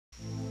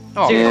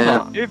Oh, Seriously,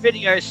 come on. new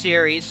video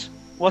series.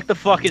 What the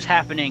fuck is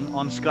happening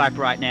on Skype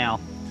right now?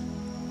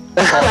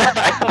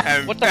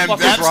 And, What the and fuck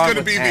is that's wrong going to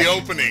with be Ash? the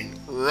opening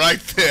right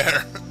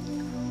there.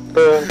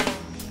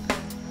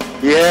 I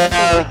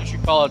Yeah. think you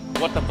should call it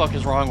 "What the fuck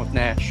is wrong with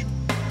Nash?"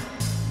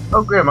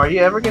 Oh, Grim, are you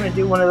ever gonna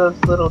do one of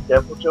those little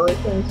Devil Joy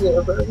things you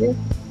ever again?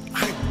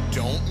 I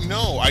don't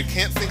know. I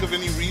can't think of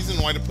any reason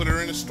why to put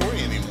her in a story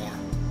anymore.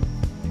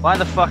 Why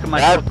the fuck am I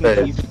That talking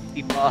to you, face.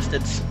 you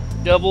bastards?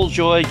 Double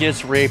Joy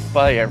gets raped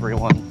by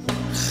everyone.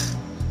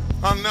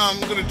 Oh no, I'm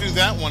going to do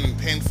that one in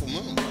Painful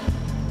Moon.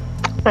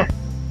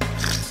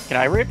 Can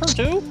I rape her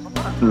too?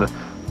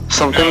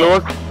 Something to No.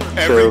 look to.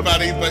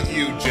 Everybody but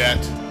you, Jet.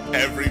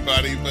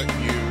 Everybody but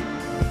you.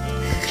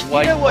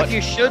 You know what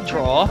you should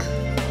draw?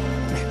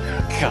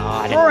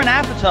 God. Draw an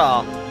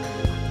avatar.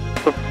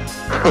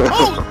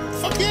 Oh,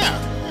 fuck yeah.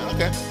 Yeah,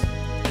 okay.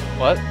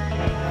 What?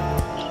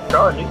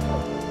 Draw a new thing.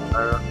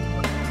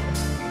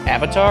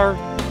 Avatar?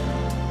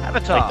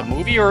 Avatar. Like the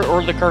movie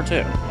or the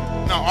cartoon?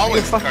 No,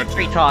 always the fucking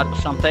cartoon. retard or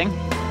something.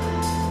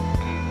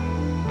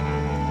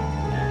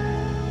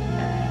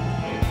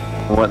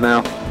 What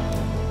now?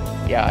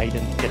 Yeah, I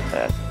didn't get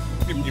that.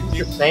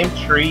 The same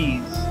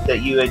trees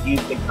that you had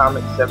used in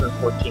Comic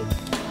 714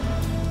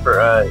 for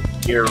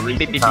your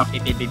recent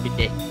comic.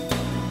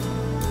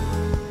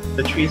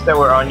 The trees that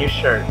were on your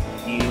shirt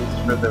you used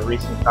for the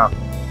recent comic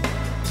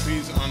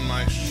Trees on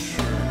my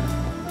shirt.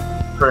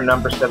 for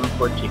number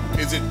 714.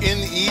 Is it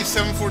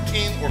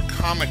NE714 or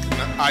Comic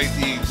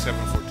ID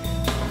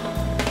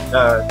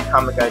 714?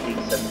 Comic ID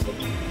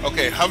 714.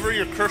 Okay, hover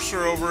your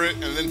cursor over it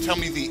and then tell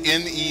me the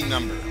NE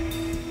number.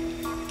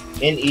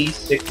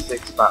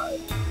 NE665.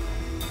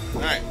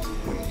 Alright,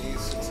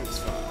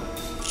 NE665.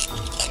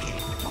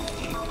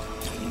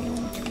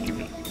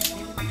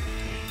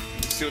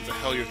 Let's see what the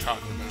hell you're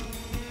talking about.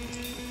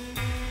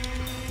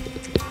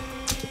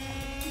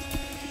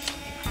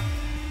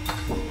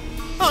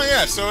 Oh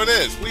yeah, so it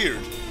is. Weird.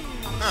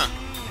 Huh.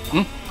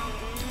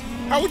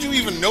 How would you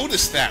even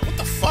notice that? What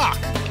the fuck?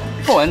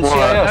 Oh,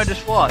 NCIS.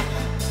 Notice what?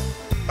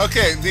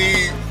 Okay,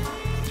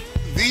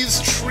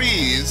 these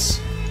trees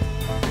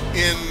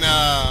in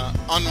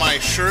on my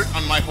shirt,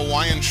 on my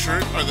Hawaiian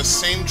shirt, are the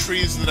same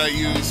trees that I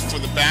use for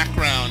the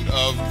background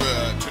of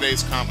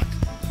today's comic.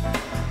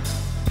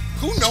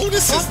 Who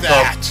notices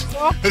that?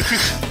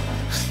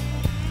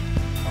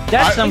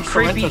 That's some think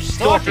creepy Samantha's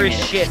stalking stalkerish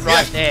you. shit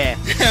right there.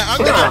 Yeah,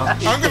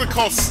 I'm gonna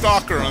call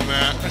Stalker on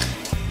that.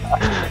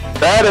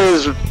 That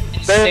is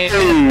very...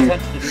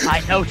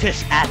 I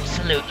notice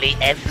absolutely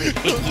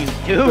everything you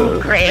do,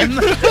 Grim.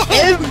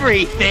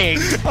 Everything.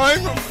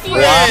 I'm afraid.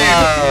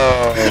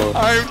 Wow.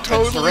 I'm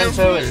totally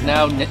Sorrento afraid. is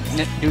now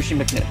Douchey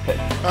McNitpick.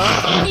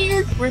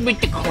 You're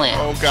with the clown.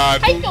 Oh God.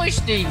 I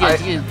noticed the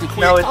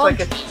No, it's like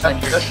on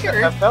your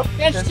shirt.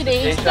 That's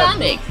today's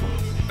comic.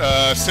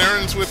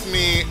 Saren's with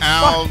me,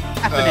 Al,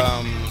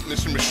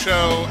 Mr.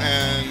 Michaud,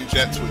 and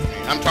Jet's with me.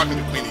 I'm talking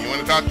to Queenie. You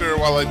want to talk to her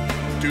while I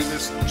do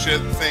this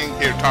shit thing?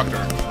 Here, talk to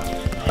her.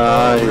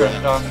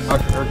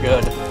 Yeah. Are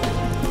good.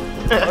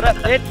 What up,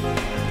 dude?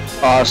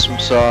 Awesome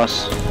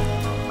sauce.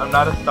 I'm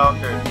not a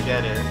stalker,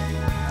 Jet is.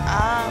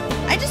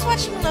 I just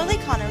watched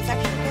Lolicon. It was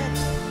actually good.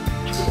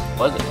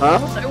 Was it? Huh?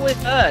 So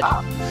we've heard.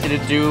 Did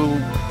it do?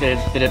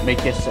 Did it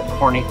make you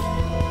horny? No.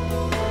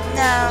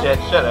 Jet,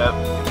 shut up.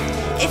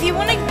 If you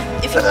want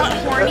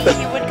horny,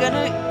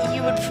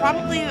 you would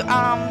probably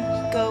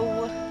go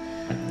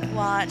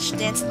watch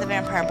Dance of the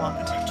Vampire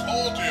Blonde.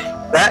 Told you.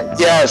 That,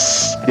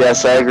 yes,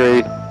 I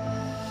agree.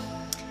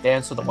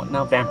 Dance with the what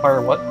now?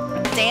 Vampire what?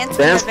 Dance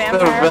Dance of the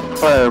the Vampire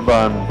Vampire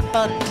Bun.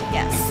 Blonde,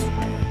 yes.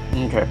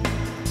 Okay.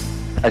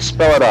 I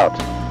spell it out.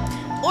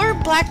 Or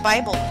Black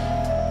Bible.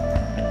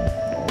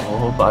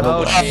 Oh, by the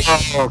Oh, way.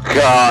 shit. Oh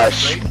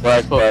gosh.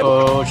 Black Bible.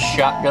 Oh,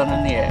 shotgun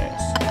in the ass.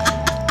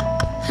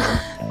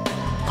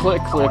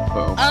 Click, click,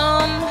 boom.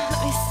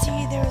 Let me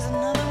see. There was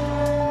another one.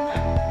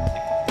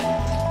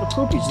 The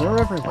poopies, they're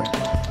everywhere.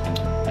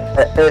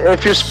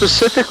 If you're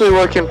specifically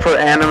looking for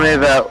anime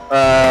that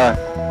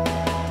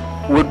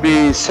would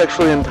be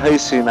sexually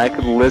enticing, I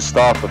could list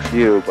off a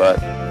few,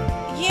 but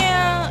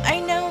Yeah, I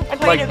know I'd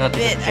quite like a not to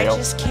bit. I detail.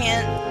 just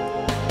can't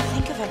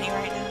think of any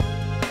right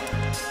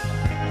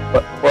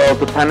now. well,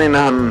 depending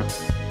on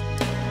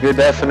your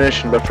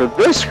definition. But for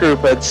this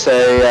group, I'd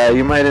say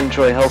you might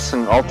enjoy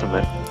Hellsing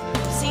Ultimate.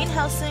 I've seen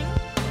Hellsing.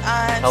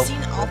 I've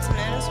seen Ultimate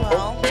as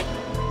well.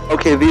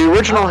 Okay, the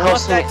original Oh,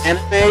 what's Hellsing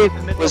that?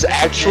 anime was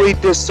actually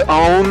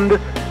disowned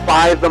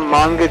by the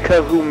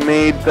mangaka who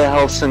made the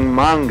Hellsing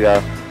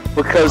manga,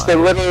 because they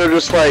literally were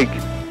just like,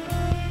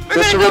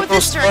 this gonna go with original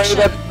this story direction.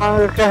 that the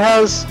mangaka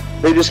has,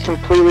 they just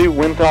completely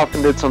went off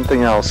and did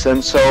something else.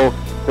 And so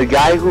the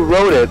guy who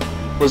wrote it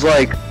was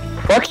like,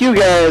 fuck you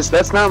guys,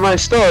 that's not my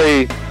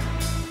story.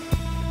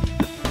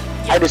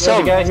 I Yeah, the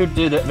disowned. guy who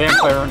did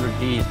Vampire Under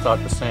D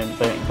thought the same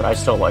thing, but I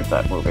still like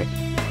that movie.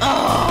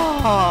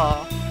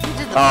 Oh, you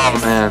did the Oh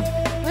voice. man.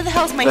 Where the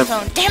hell's my The-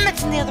 phone? Damn,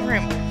 it's in the other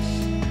room.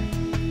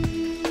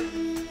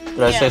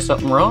 Did I Yeah. say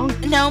something wrong?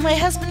 No, my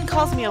husband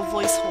calls me a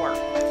voice whore.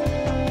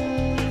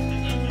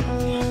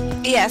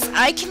 Yes,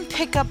 I can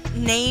pick up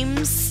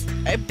names.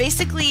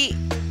 Basically,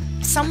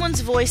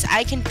 someone's voice,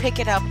 I can pick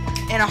it up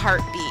in a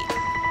heartbeat.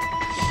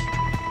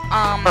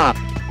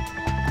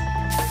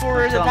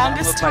 For the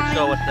longest time.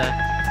 I'm not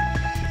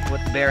quite sure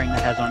what bearing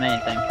that has on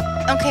anything.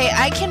 Okay,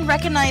 I can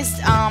recognize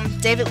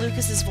David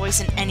Lucas's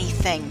voice in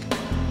anything.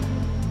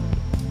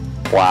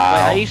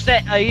 Wow. Wait,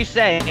 are you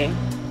saying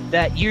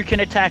that you can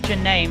attach a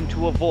name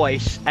to a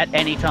voice at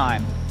any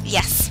time?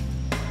 Yes.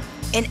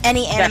 In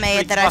any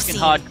anime that I've That's seen.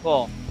 fucking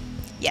hardcore.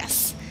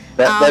 Yes.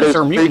 That is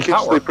mutant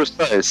power. freakishly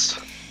precise.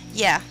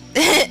 Yeah.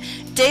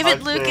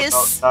 David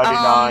Lucas.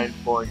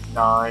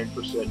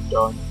 99.9%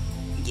 done.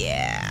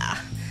 Yeah.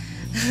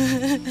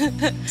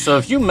 So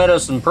if you met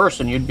us in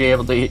person, you'd be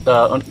able to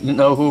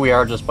know who we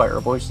are just by our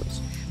voices.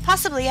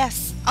 Possibly,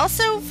 yes.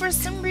 Also, for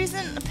some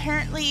reason,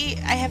 apparently,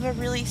 I have a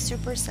really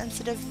super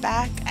sensitive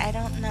back. I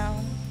don't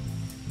know.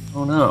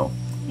 Oh no.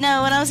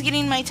 No, when I was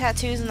getting my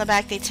tattoos in the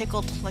back, they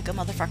tickled like a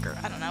motherfucker.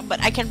 I don't know,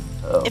 but I can.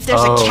 If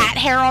there's a cat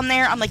hair on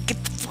there, I'm like,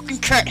 get the fucking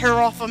cat hair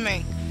off of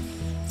me.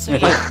 So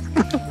yeah.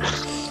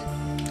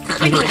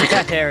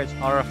 Cat hair is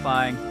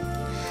horrifying.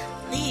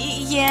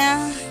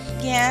 Yeah.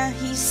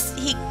 He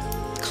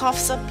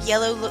coughs up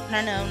yellow.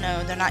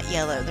 No, they're not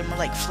yellow. They're more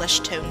like flesh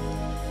tone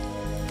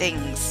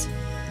things.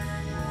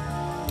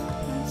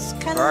 It's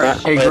kind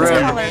of Hey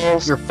Grim,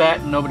 you're fat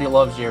and nobody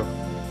loves you.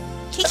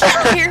 He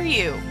can't hear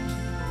you.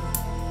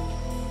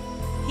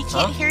 He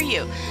can't hear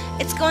you.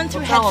 It's going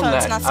through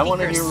headphones, not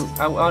speakers.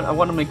 I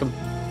want to make him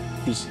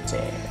be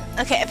sad.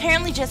 Okay,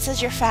 apparently Jet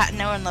says you're fat and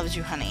no one loves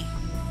you, honey.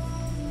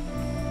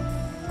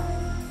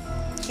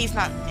 He's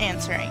not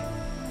answering.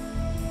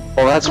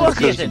 Well, that's Of course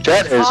he because isn't.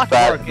 Jet It's is hard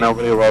fat working. and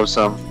nobody loves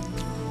him.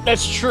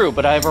 That's true,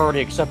 but I've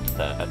already accepted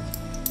that.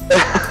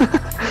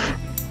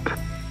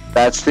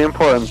 That's the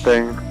important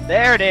thing.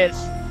 There it is.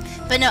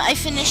 But no, I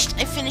finished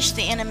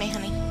the anime,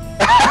 honey.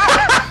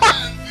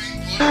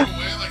 Like,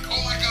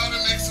 oh my god,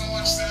 it makes so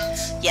much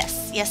sense.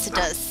 Yes it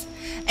does.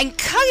 And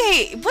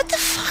Kage, what the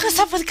fuck is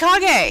up with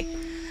Kage?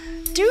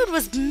 Dude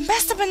was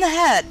messed up in the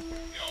head.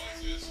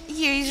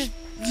 You just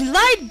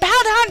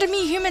bow down to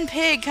me, human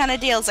pig kind of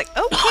deal. It's like,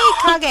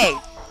 okay, Kage,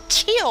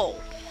 chill.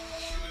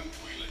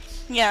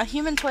 Yeah,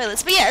 human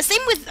toilets. But yeah,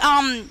 same with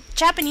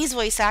Japanese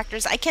voice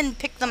actors. I can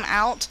pick them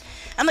out.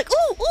 I'm like,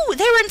 ooh,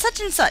 they were in such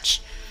and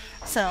such.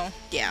 So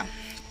yeah,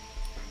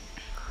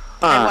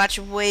 I watch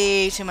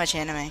way too much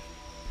anime.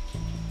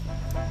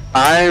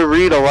 I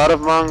read a lot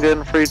of manga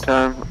in free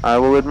time. I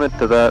will admit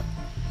to that.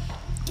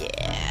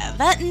 Yeah,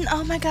 that and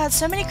oh my god,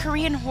 so many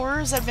Korean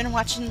horrors I've been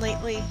watching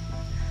lately.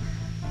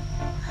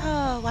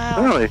 Oh wow.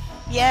 Really?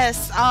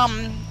 Yes.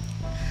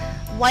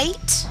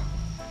 White.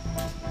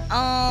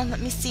 Let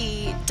me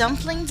see.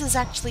 Dumplings is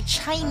actually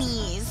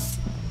Chinese.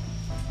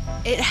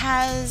 It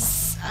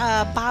has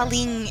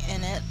baling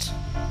in it,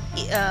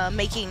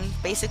 making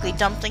basically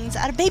dumplings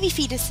out of baby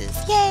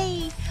fetuses.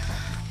 Yay!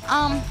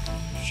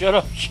 Shut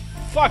up.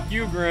 Fuck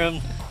you, Grim.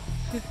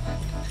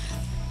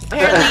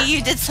 Apparently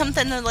you did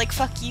something to like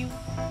fuck you.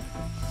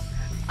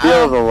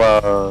 Feel the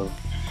love.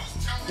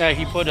 Yeah,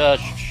 he put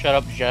shut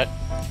up, Jet.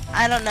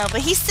 I don't know, but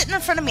he's sitting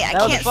in front of me. I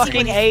That was can't see what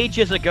fucking he's,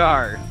 ages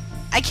ago.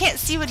 I can't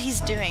see what he's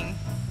doing.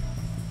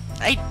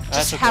 I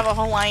just okay. have a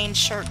Hawaiian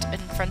shirt in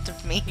front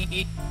of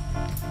me.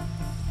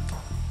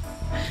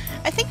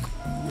 I think,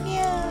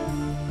 yeah.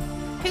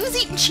 Who's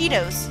eating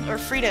Cheetos or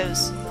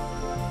Fritos?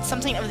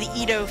 Something of the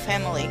Ito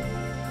family.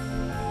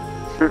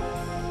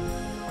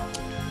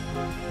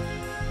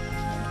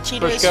 Cheetos.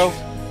 Frisco?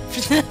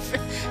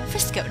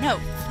 Frisco, no.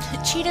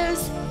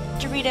 Cheetos,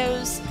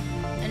 Doritos,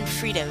 and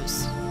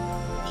Fritos.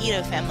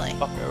 Ito family.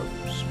 Fuckos.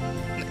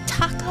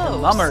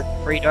 Tacos. Bummer,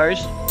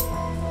 Fritos.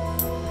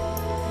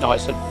 No, I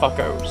said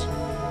fuckos.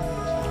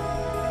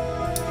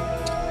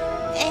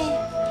 Eh.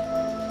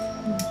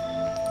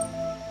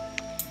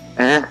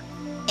 Eh.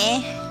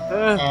 Eh.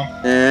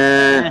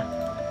 Eh.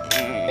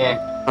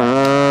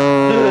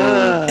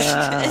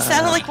 It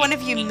sounded like one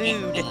of you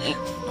mooed.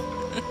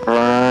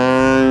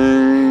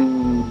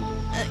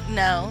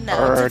 No,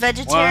 it's a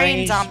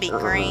vegetarian zombie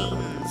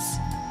greens.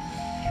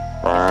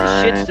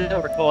 This shit's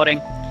still recording.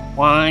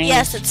 Wine.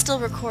 Yes, it's still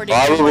recording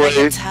from what I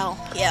can tell.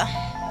 Yeah.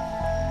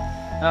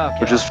 Okay.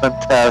 Which is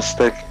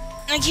fantastic.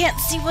 I can't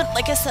see what,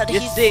 like I said, You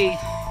he's... see,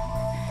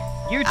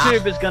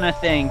 YouTube is gonna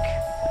think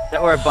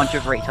that we're a bunch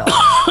of retards.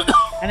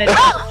 And it's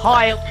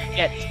highly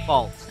its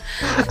fault.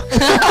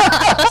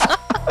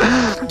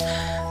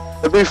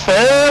 To be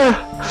fair,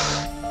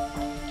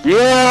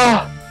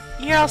 yeah.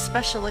 You're all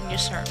special in your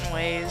certain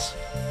ways.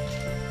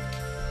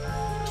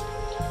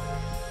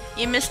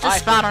 You missed a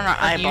spot on our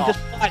eyeball.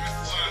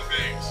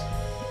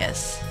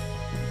 Yes.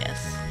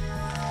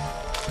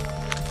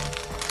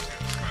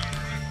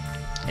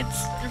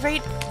 It's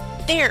right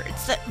there.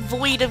 It's that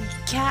void of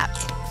gap.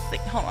 It's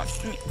like, hold on.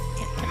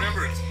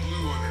 Remember, it's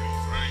blue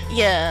underneath, right?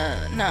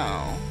 Yeah,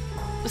 no.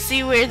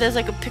 See where there's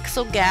like a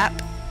pixel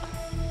gap?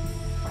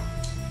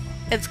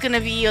 It's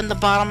gonna be on the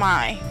bottom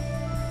eye.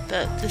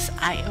 This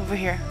eye over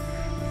here.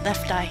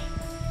 Left eye.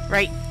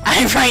 Right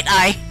eye. Right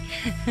eye.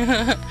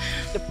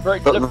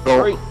 Right.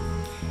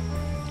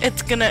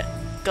 It's gonna...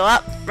 Go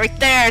up. Right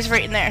there. It's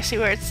right in there. See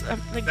where it's the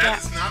That gap.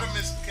 is not a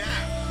missed gap.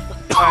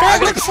 That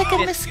looks like a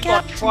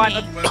miscap to Trying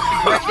me. to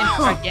direct a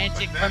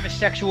gigantic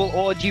homosexual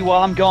orgy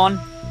while I'm gone.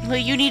 Well,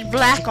 you need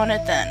black on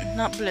it then,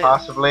 not blue.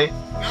 Possibly.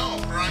 No,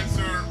 her eyes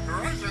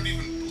aren't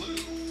even blue.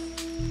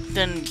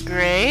 Then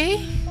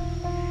gray?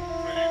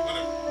 Gray,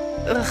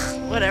 whatever.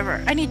 Ugh,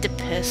 whatever. I need to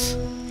piss.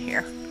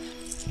 Here.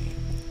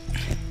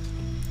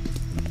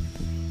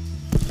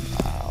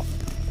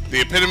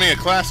 The epitome of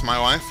class, my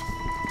wife.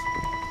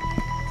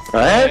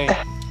 Right?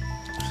 Hey.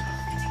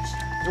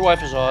 Your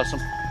wife is awesome.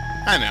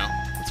 I know.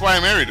 That's why I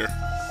married her.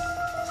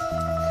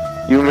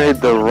 You made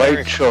the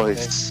right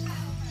choice.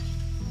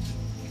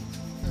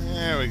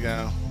 There we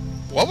go.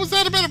 What was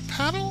that about a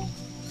paddle?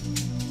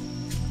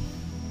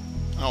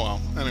 Oh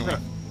well. Anyway.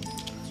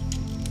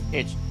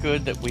 It's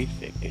good that we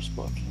fake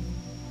Facebook.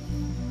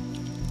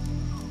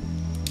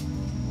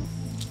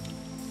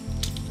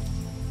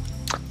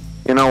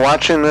 You know,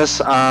 watching this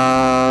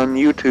on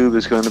YouTube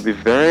is going to be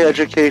very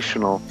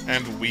educational.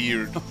 And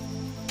weird.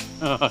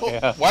 Oh,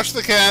 yeah. Watch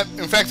the cat.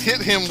 In fact,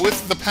 hit him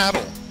with the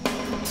paddle.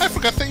 I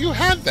forgot that you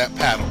had that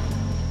paddle.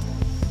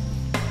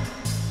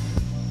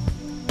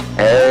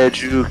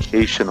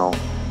 Educational.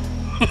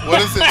 What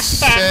does it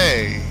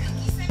say?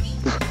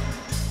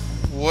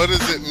 What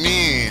does it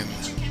mean?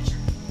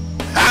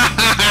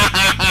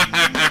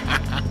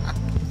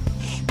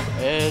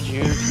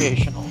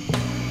 Educational.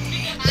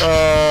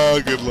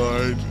 Oh, good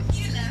lord.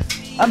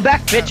 I'm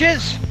back,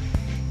 bitches!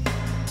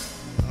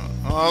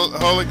 Oh,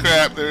 holy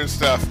crap, there's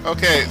stuff.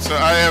 Okay, so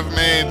I have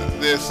made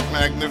this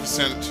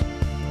magnificent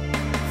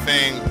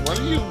thing. What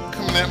are you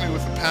coming at me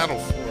with a paddle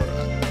for?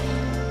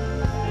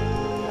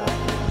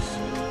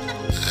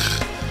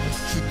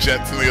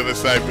 Jet's on the other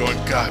side going,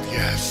 God,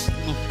 yes.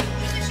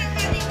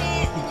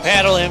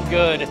 Paddle him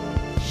good.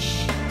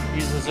 He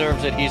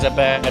deserves it. He's a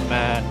bad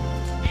man.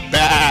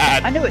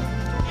 Bad. I knew it!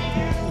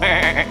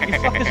 You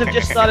fuckers have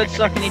just started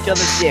sucking each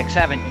other's dicks,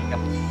 haven't you?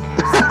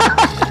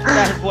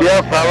 That is what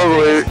Yeah,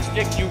 probably.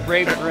 Stick, you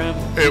brave grim.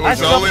 It I was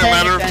stopped only a paying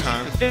matter of attention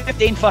time. for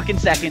 15 fucking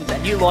seconds,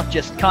 and you lot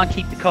just can't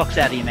keep the cocks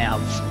out of your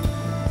mouths.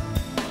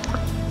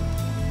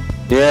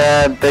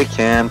 Yeah, they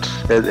can't.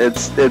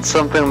 It's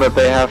something that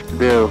they have to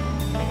do.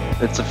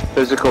 It's a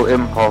physical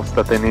impulse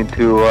that they need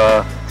to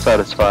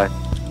satisfy.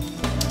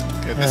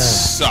 Okay,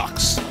 this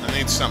sucks. I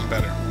need something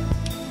better.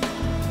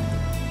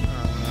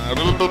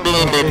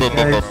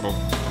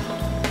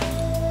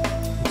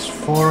 It's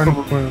 4 and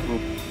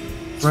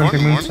 20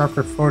 minutes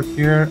after 4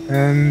 here,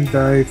 and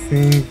I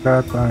think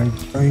that I'm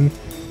going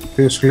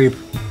to sleep.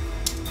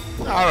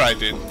 Alright,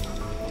 dude.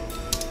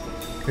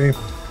 Okay.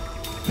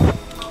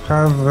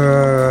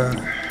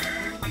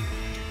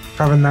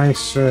 Have a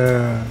nice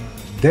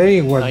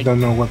day. Well, Night. don't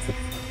know what the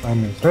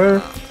time is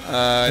there.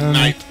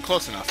 Night.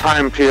 Close enough.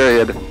 Time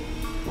period.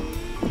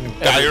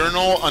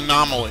 Diurnal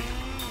anomaly.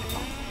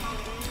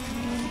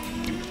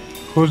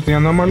 Who's the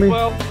anomaly?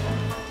 Well,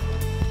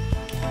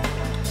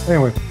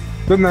 Anyway,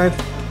 good night.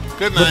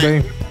 Good Good night.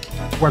 day.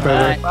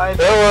 Whatever. Bye.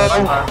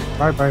 Farewell.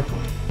 Bye bye.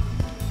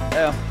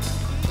 Oh,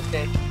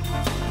 Okay.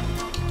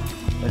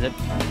 was it?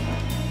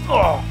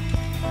 oh.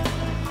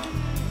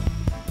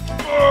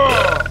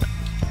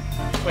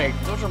 Wait,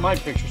 those are my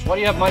pictures. Why do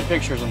you have my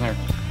pictures in there?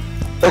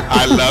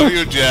 I love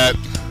you, Jet.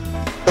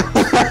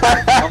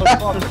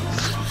 Motherfucker.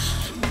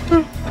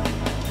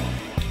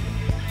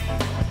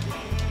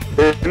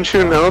 Didn't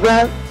you know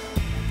that?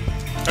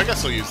 I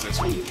guess I'll use this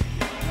one.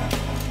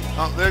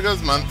 Oh, there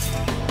goes Month.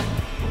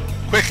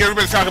 Quick,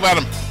 everybody talk about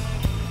him.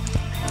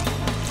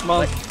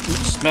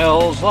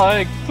 Smells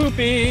like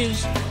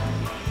poopies.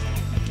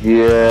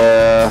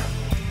 Yeah.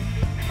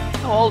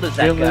 How old is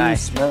that Dylan guy?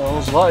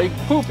 smells like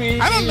poopies.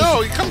 I don't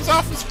know. He comes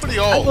off as pretty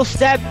I will old.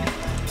 stab.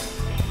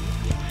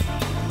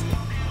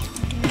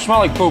 You smell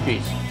like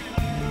poopies.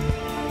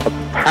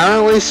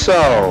 Apparently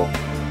so.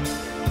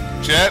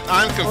 Jet,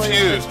 I'm yeah,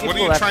 confused. What are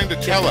people you have trying to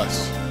to tell check.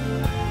 us?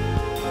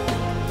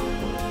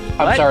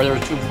 I'm What? sorry, there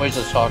were two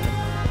voices talking.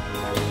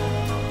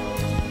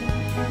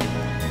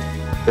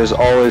 There's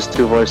always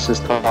two voices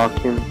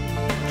talking.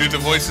 Do the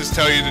voices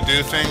tell you to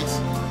do things?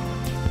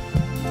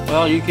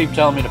 Well, you keep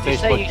telling me to Say you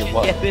Facebook your should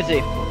what? get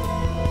busy.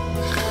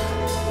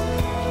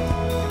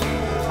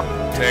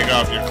 Take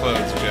off your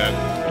clothes, Jet.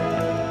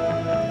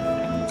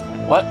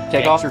 What?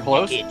 Take off your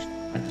clothes?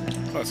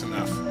 Close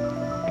enough.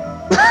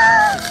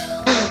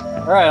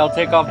 Alright, I'll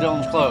take off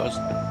Dylan's clothes.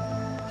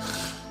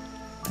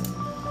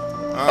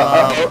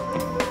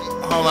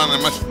 Hold on, I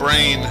must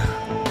brain.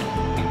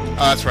 Oh,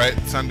 that's right.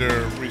 It's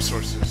under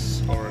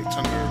resources, or it's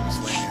under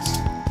miscellaneous.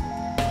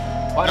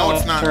 Why No, don't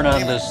it's we not. turn on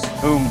Damn it. this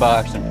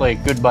boombox and play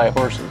Goodbye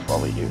Horses while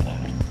we do that?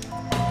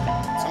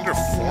 It's under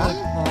form?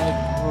 Like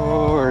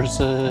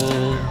horses.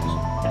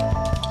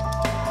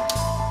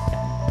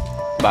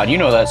 Bob, you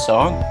know that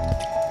song.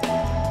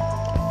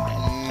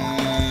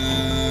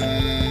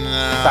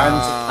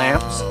 Silence of the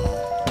Lambs.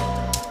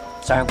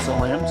 Silence of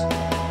the Lambs.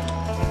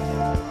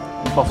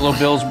 Buffalo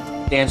Bills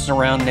dancing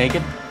around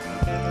naked.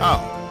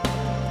 Oh.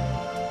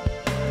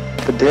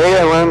 The day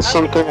I learned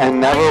something I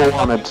never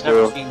wanted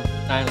Never to. seen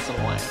Silence of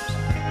the Lambs.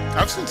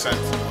 I've seen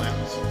Silence of the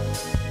Lambs.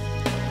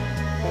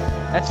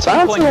 That's the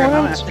Silence point of the where I'm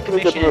gonna Lambs have to is a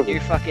pretty good commission a movie. new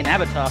fucking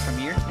avatar from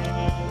you.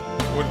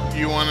 What,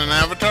 you want an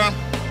avatar?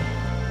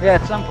 Yeah,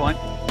 at some point.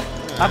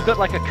 I've got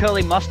like a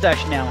curly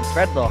mustache now and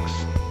dreadlocks.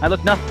 I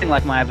look nothing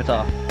like my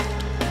avatar.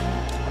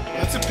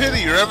 That's a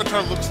pity. Your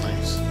avatar looks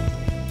nice.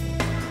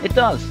 It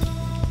does.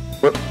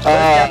 But it's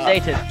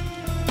outdated.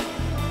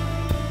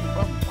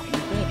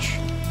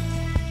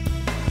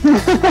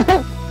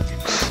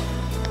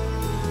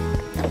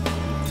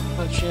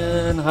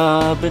 Watching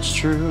hobbits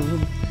true.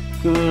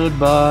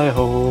 Goodbye,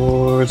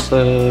 horses.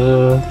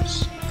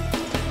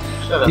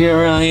 Shut up. Here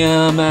I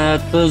am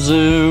at the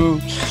zoo.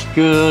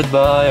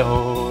 Goodbye,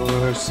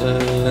 horses.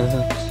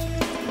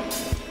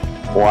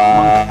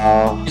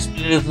 Wow.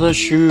 With a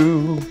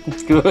shoe.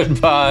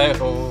 Goodbye,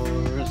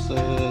 horses.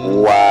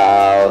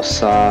 Wow,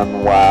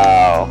 son,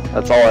 wow.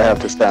 That's all I have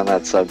to say on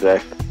that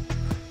subject.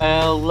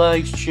 Al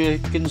likes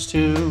chickens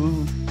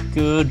too.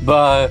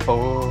 Goodbye,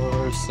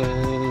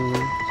 horses.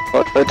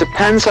 But it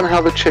depends on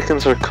how the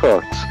chickens are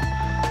cooked.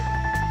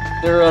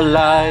 They're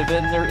alive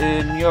and they're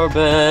in your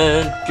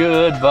bed.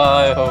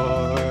 Goodbye,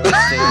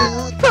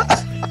 horses.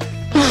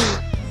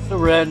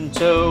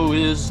 Sorrento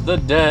is the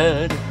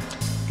dead.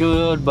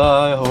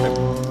 Goodbye,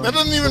 horse. That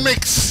doesn't even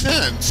make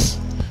sense.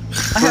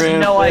 I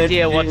have no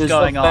idea what's Is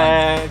going a on,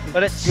 bag.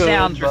 but it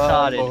sounds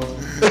Goodbye, retarded.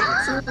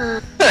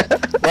 horse.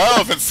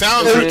 Well, if it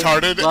sounds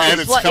retarded and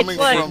it's coming It's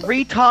like from...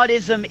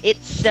 retardism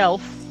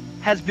itself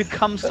has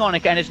become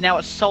Sonic and is now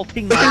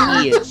assaulting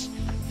my ears.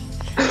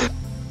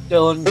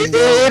 Dylan,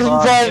 It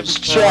involves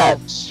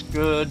jets.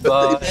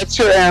 Goodbye. That's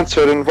your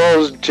answer. It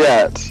involves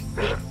jets.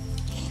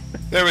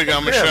 There we go,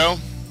 Michelle.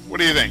 What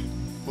do you think?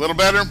 A little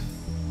better?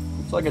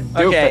 It's like a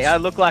doofus. Okay, I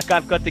look like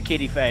I've got the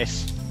kitty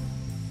face.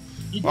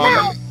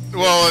 Well,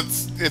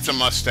 it's a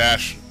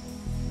mustache.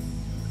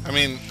 I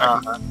mean,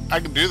 I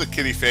can do the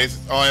kitty face.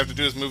 All I have to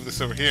do is move this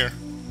over here.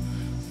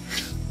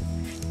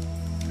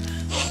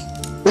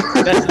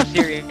 That's a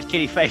serious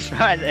kitty face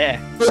right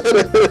there.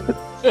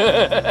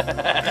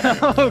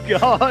 Oh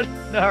god,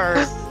 no.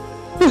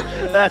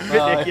 That's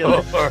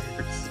ridiculous.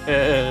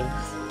 There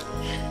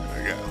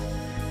we go.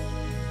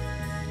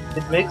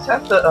 Did Migs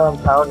have the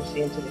power to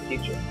see into the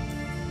future?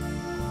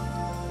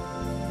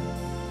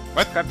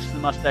 Perhaps the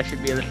mustache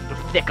should be a little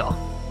thicker.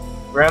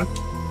 Rem?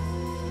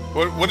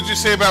 What did you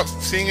say about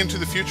seeing into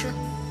the future?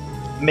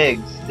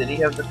 Migs, did he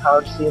have the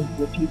power to see into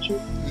the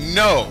future?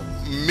 No.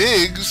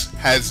 Miggs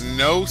has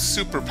no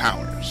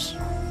superpowers.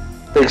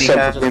 Did he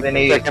Except have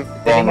any? Did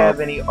he have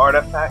any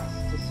artifacts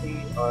to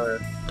see or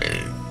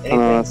anything?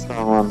 That's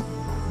not one.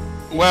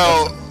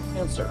 Well,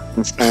 Answer.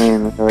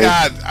 Insane.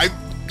 Right?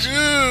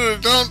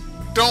 God,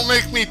 don't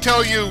make me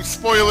tell you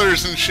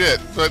spoilers and shit.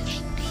 But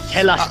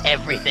Tell us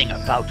everything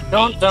about me.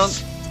 Don't.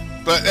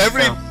 But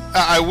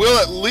I will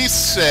at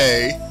least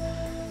say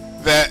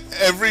that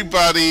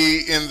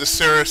everybody in the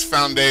Ceres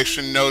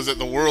Foundation knows that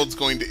the world's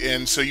going to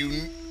end. So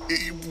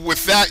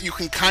with that, you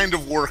can kind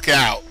of work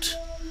out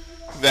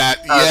that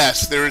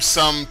yes, there is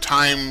some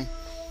time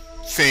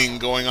thing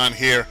going on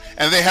here,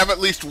 and they have at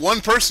least one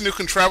person who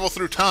can travel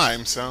through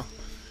time. So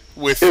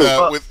with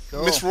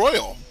Miss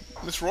Royal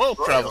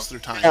travels through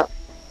time. Yeah.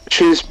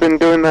 She's been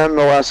doing that in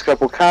the last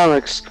couple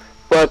comics,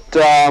 but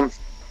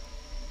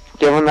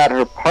given that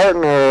her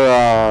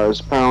partner is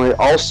apparently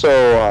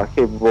also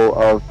capable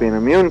of being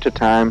immune to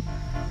time,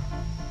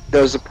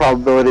 there's a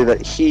probability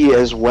that he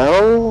as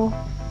well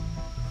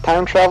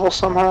time travel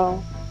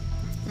somehow.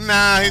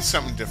 Nah, he's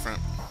something different.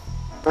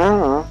 I don't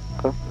know.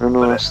 Okay.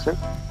 Interesting.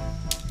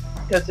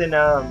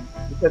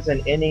 Because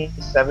in NE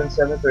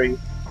 773,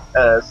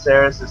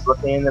 Ceres is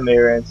looking in the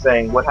mirror and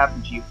saying, "What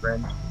happened to you,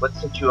 friend? What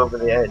sent you over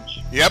the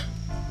edge?" Yep.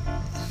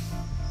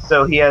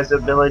 So he has the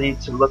ability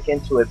to look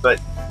into it, but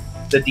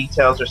the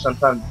details are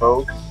sometimes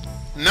vague.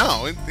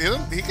 No,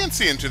 he can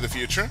see into the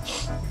future.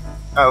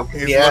 Oh,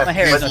 He's, yeah.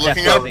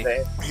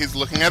 he's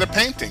looking at a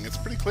painting. It's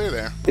pretty clear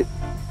there.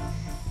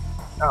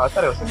 Oh, I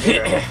thought it was a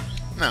mirror.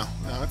 No,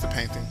 it's a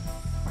painting.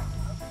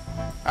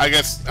 I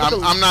guess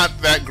I'm not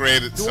that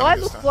great at Do some I of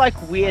this look stuff.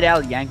 like Weird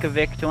Al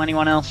Yankovic to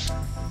anyone else?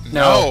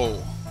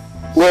 No.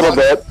 A little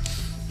bit.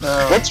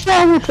 No. What's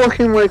wrong with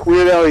looking like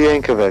Weird Al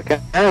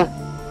Yankovic?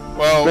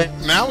 Well,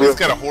 now he's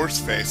got a horse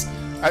face.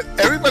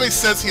 Everybody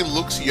says he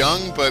looks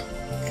young, but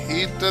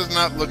he does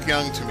not look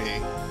young to me.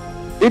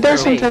 He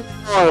doesn't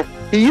anymore.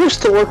 He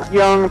used to look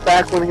young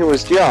back when he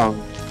was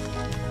young,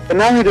 but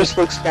now he just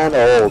looks kind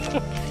of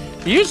old.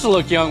 He used to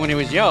look young when he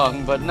was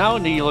young, but now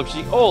he looks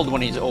old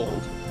when he's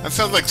old. That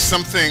sounds like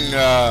something.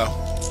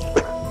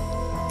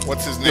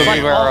 What's his name?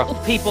 Like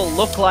old people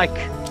look like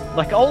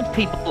old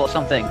people or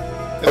something.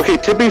 Okay,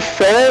 to be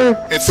fair,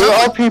 there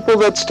are people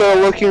that start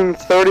looking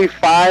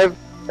 35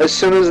 as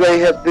soon as they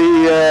hit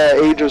the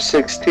age of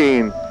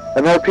 16,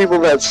 and there are people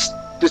that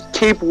just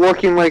keep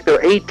looking like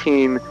they're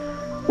 18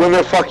 when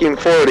they're fucking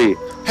 40.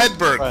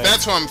 Hedberg, Right.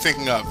 That's what I'm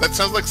thinking of. That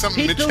sounds like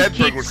something People Mitch Hedberg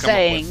keep would come up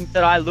saying with.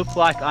 that I look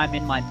like I'm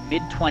in my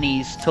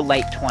mid-20s to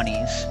late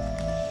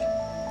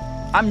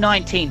 20s. I'm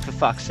 19, for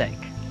fuck's sake.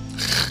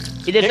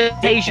 It is Dick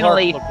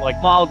occasionally Clark looked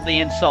like- mildly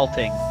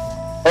insulting.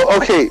 Oh,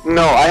 okay,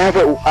 no, I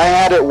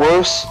had it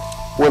worse.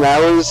 when I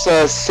was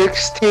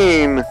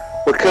 16,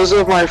 because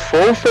of my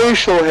full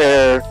facial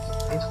hair,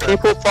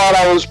 people thought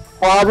I was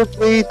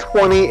probably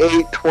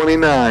 28,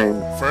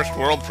 29. First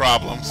world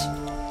problems.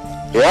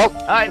 Yep.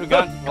 I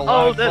look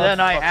older than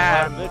I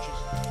am.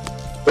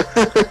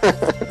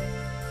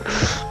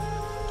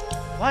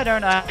 Why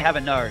don't I have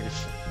a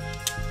nose?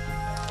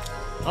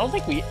 I don't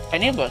think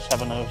any of us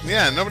have a nose.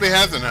 Yeah, nobody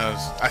has a nose.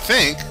 I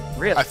think.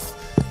 Really?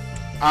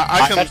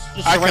 I can That's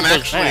just I a can regular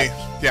actually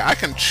mask. yeah I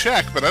can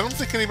check, but I don't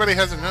think anybody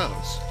has a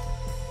nose.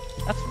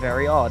 That's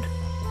very odd.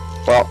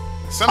 Well,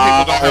 Some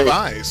people don't have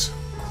eyes.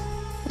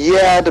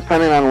 yeah,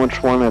 depending on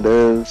which one it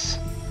is.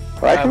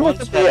 But I I can look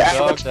once at the had a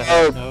dog that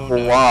avatar had no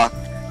nose. block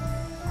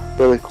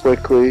really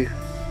quickly.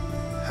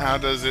 How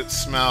does it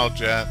smell,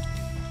 Jet?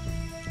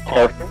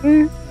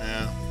 Carefully?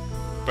 Yeah.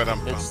 But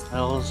It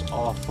smells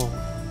awful.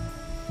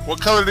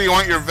 what color do you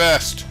want your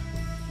vest?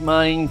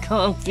 Mine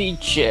comfy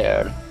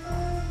chair.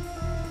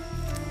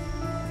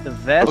 The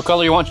vest? What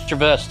color you want your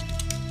vest?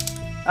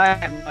 I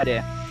have no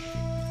idea.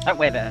 I don't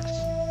wear vests.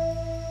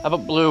 How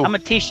about blue? I'm a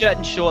t-shirt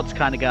and shorts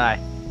kind of guy.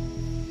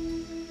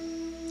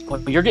 Well,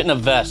 you're getting a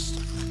vest.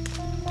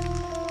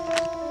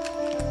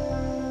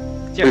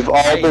 We've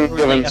all Jerry, been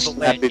really given ever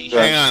wear snappy t-shirts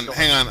Hang and on, shorts?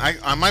 hang on.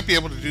 I might be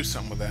able to do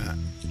something with that.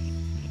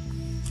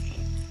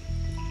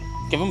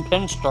 Give them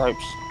pinstripes.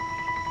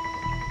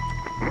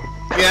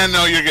 Yeah,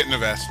 no, you're getting a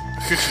vest.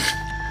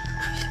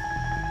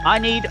 I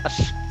need a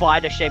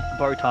spider-shaped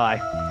bow tie.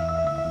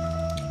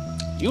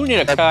 You need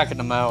a cock in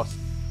the mouth.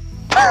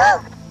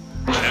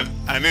 And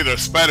I need a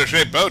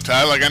spider-shaped bow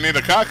tie like I need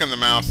a cock in the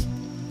mouth.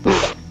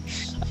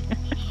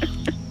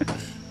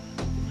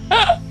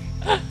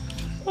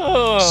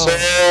 Oh.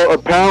 So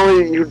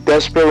apparently you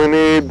desperately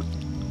need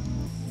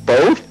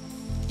both?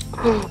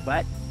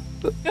 What?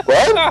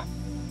 What?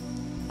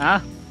 Huh?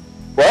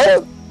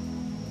 What?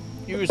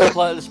 You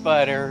supply the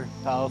spider,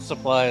 I'll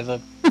supply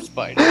the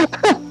spider.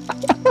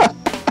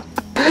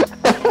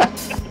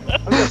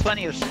 I've got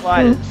plenty of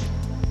spiders.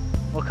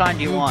 What kind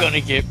do you You're want? gonna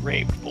get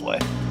raped, boy.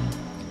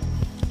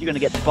 You're gonna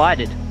get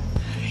spidered.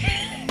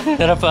 And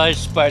if I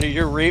spider,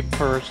 you're raped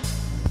first.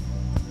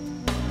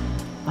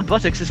 My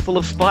buttocks is full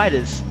of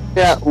spiders.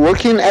 Yeah,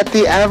 looking at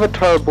the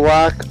avatar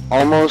block,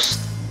 almost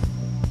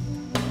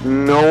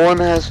no one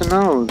has a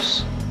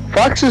nose.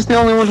 Fox is the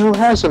only one who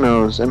has a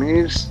nose, and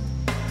he's...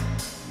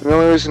 The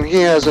only reason he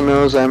has a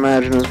nose, I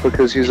imagine, is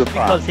because he's a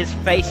Because fox. his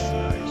face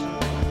knows.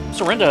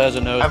 Sorinda has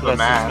a nose, I have but a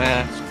that's his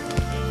mask.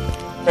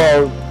 mask.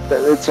 Well,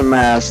 it's a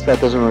mask,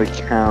 that doesn't really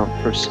count,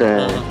 per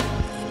se.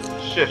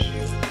 Shush you.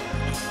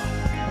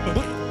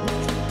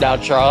 Now,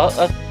 Charles,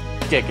 a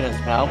dick in his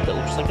mouth that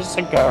looks like a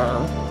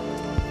cigar.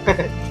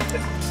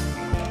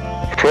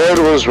 Fred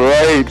was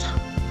right.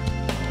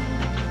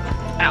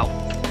 Ow.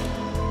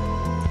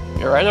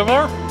 You right over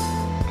there?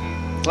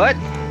 What?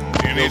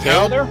 Do you need Okay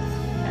help? over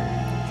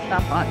there?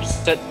 Not much.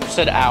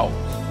 Said ow.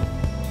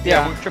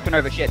 Yeah, we're tripping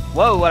over shit.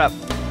 Whoa, what up?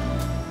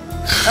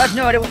 I have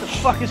no idea what the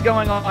fuck is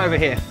going on over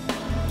here.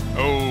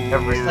 Oh,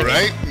 Everything.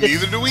 right.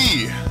 Neither do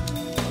we.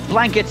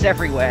 Blankets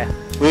everywhere.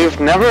 We've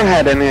never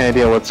had any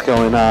idea what's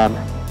going on.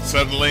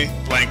 Suddenly,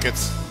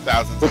 blankets,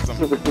 thousands of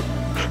them.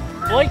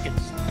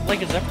 Blankets.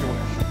 Blankets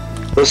everywhere.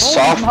 The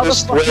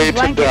softest motherfucking way to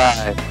blankets.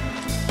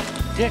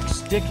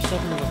 die. Dicks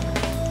everywhere.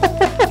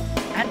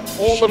 And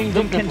all of Shitting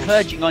them nipples.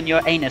 converging on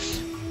your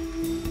anus.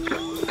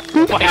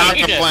 Not the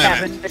anus.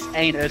 planet. Cavernous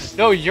anus.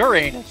 No,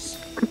 Uranus.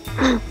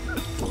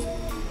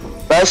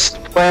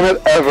 Best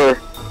planet ever.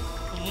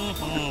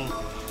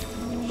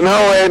 Mm-hmm.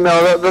 No, wait,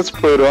 no, that's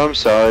Pluto, I'm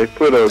sorry.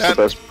 Pluto's the That-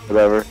 best planet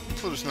ever.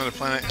 Pluto's not a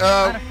planet.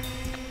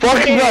 Fuck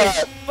Hey,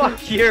 that!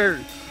 fuck you.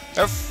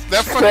 That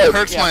fucking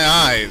hurts my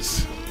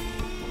eyes.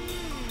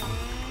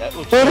 That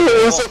looks Pluto like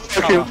is a oh,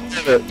 fucking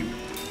planet.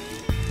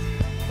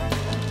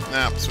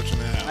 Nah, I'm switching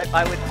that out.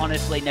 I would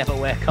honestly never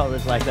wear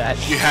colors like that.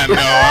 Yeah,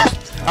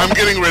 no, I'm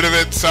getting rid of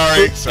it.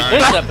 Sorry, sorry.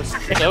 This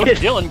episode,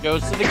 Dylan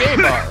goes to the gay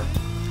bar.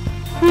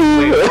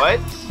 Wait, what?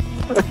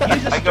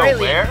 Use I go Australian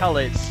where?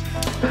 colors.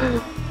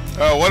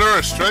 Oh, what are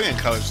Australian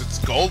colors? It's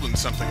gold and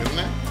something, isn't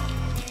it?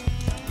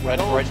 Red,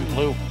 white, and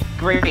blue.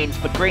 Greens,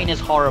 but green is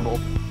horrible.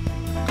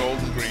 Gold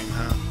and green,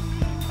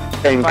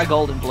 huh? Pink. Try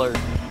gold and blue.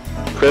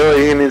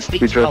 Clearly he needs to be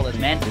Beach dressed. colors,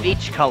 man.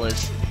 Beach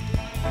colors.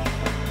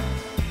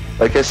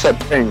 Like I said,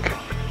 pink.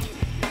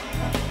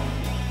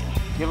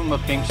 Give him a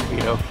pink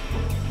speedo.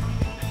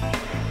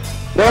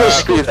 No,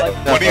 speed.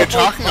 What are you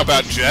talking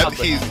about, Jet?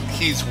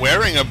 He's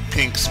wearing a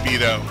pink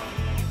Speedo.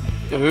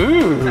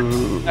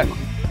 Ooh.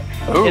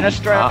 Ooh. In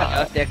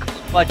Australia, they're called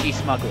fudgy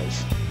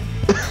smugglers.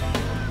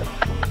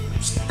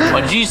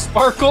 Fudgy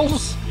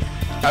sparkles?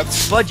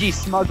 That's... Fudgy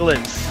smugglers.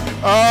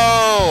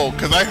 Oh,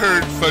 because I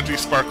heard Fudgy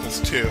Sparkles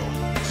too.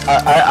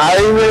 I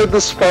heard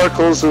the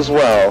sparkles as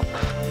well.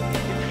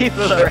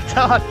 People are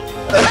retarded.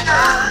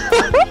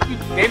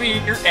 Maybe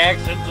your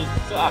accent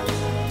just sucks.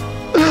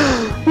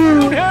 You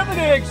don't have an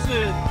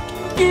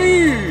accent.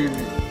 Dude.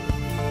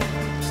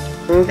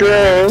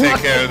 Okay.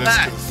 Take care of this.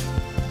 that? 'cause-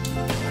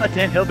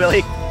 Goddamn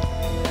hillbilly.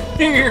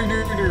 Dear,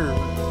 dear, dear.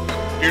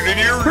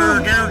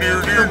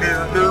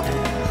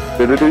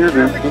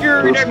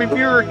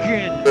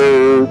 American.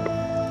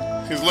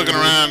 He's looking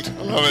around.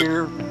 I love it.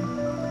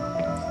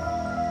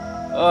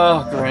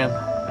 Oh, Graham.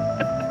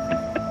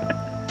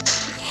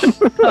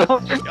 Oh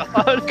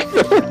god.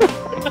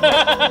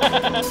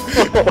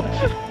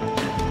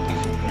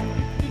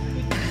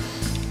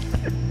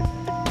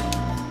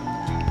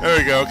 There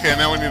we go. Okay,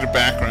 now we need a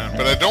background.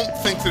 But I don't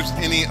think there's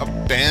any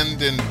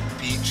abandoned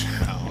beach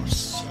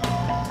house.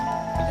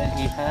 And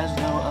he has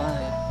no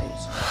eyes.